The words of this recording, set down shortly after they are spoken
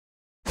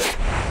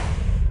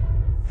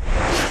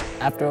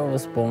After I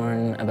was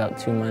born, about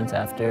 2 months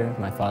after,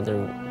 my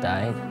father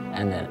died.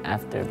 And then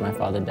after my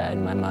father died,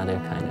 my mother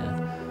kind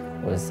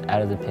of was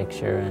out of the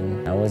picture.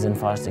 And I was in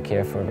foster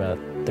care for about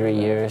 3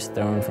 years,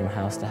 thrown from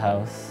house to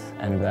house.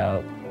 And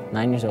about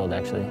 9 years old,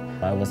 actually,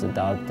 I was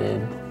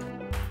adopted.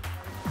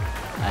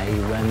 I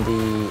run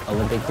the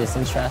Olympic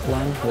distance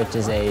triathlon, which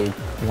is a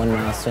 1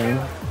 mile swim.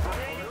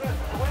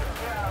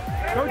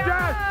 Go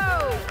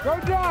Josh! Go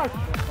Josh!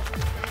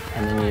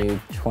 And then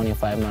you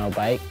 25-mile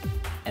bike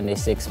and a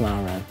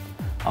 6-mile run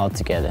all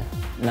together.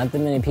 Not that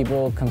many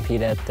people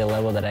compete at the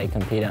level that I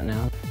compete at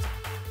now.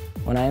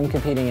 When I am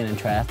competing in a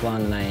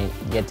triathlon and I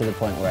get to the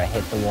point where I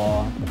hit the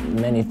wall,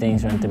 many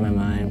things run through my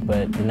mind,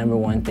 but the number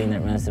one thing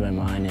that runs through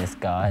my mind is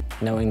God.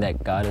 Knowing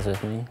that God is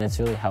with me, it's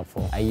really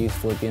helpful. I use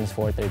Philippians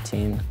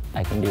 4:13.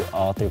 I can do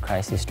all through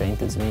Christ who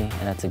strengthens me,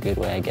 and that's a good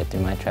way I get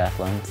through my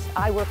triathlons.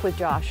 I work with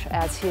Josh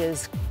as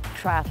his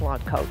triathlon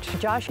coach.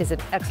 Josh is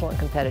an excellent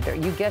competitor.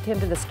 You get him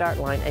to the start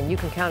line and you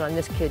can count on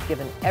this kid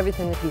given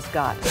everything that he's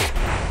got.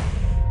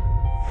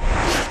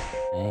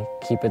 I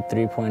keep a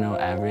 3.0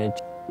 average.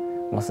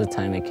 Most of the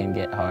time it can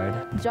get hard.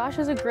 Josh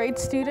is a great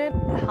student,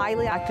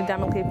 highly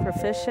academically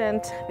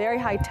proficient, very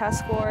high test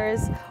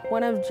scores.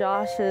 One of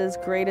Josh's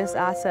greatest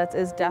assets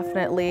is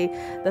definitely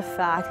the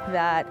fact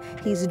that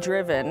he's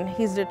driven.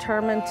 He's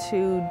determined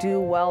to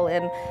do well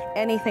in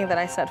anything that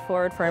I set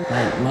forward for him.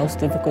 My most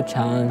difficult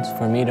challenge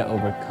for me to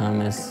overcome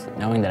is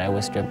knowing that I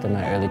was stripped of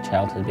my early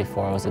childhood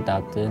before I was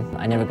adopted.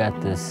 I never got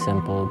the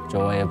simple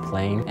joy of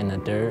playing in the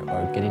dirt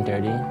or getting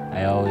dirty.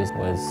 I always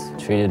was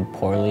treated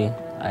poorly.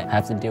 I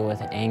have to deal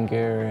with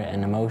anger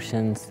and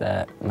emotions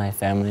that my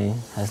family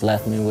has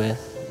left me with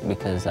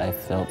because I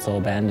felt so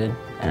abandoned.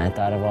 And I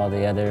thought of all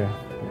the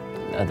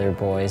other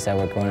boys that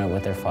were growing up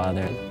with their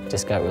father.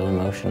 Just got real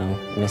emotional,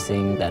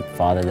 missing that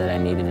father that I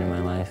needed in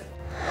my life.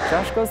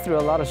 Josh goes through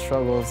a lot of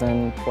struggles,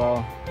 and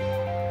well,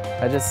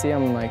 I just see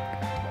him like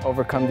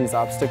overcome these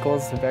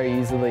obstacles very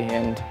easily,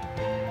 and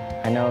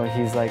I know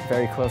he's like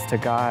very close to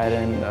God,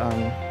 and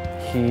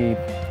he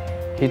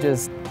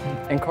just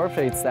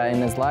incorporates that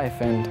in his life,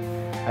 and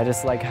I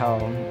just like how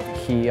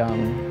he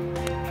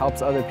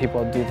helps other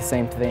people do the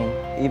same thing.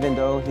 Even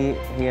though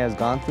he has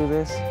gone through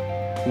this,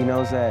 he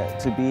knows that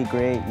to be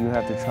great, you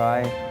have to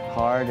try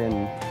hard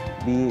and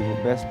be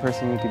the best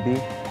person you could be.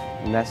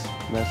 And that's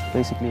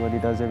basically what he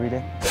does every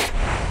day.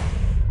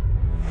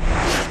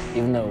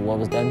 Even though what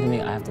was done to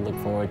me, I have to look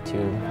forward to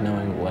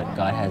knowing what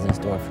God has in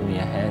store for me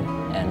ahead.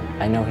 And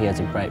I know he has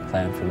a bright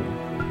plan for me.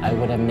 I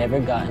would have never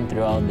gotten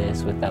through all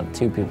this without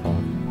two people.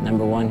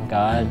 Number one,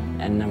 God,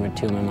 and number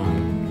two, my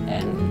mom.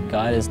 And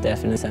God is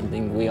definitely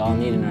something we all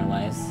need in our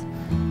lives.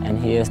 And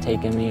he has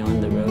taken me on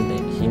the road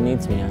that he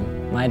needs me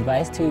on. My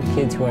advice to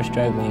kids who are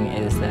struggling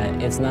is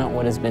that it's not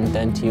what has been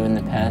done to you in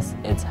the past,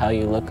 it's how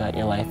you look at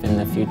your life in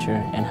the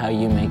future and how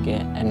you make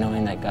it, and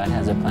knowing that God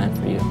has a plan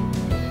for you.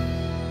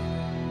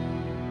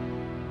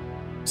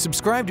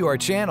 Subscribe to our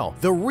channel,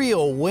 The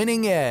Real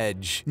Winning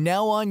Edge,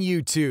 now on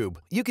YouTube.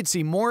 You can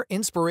see more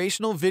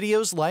inspirational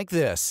videos like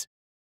this.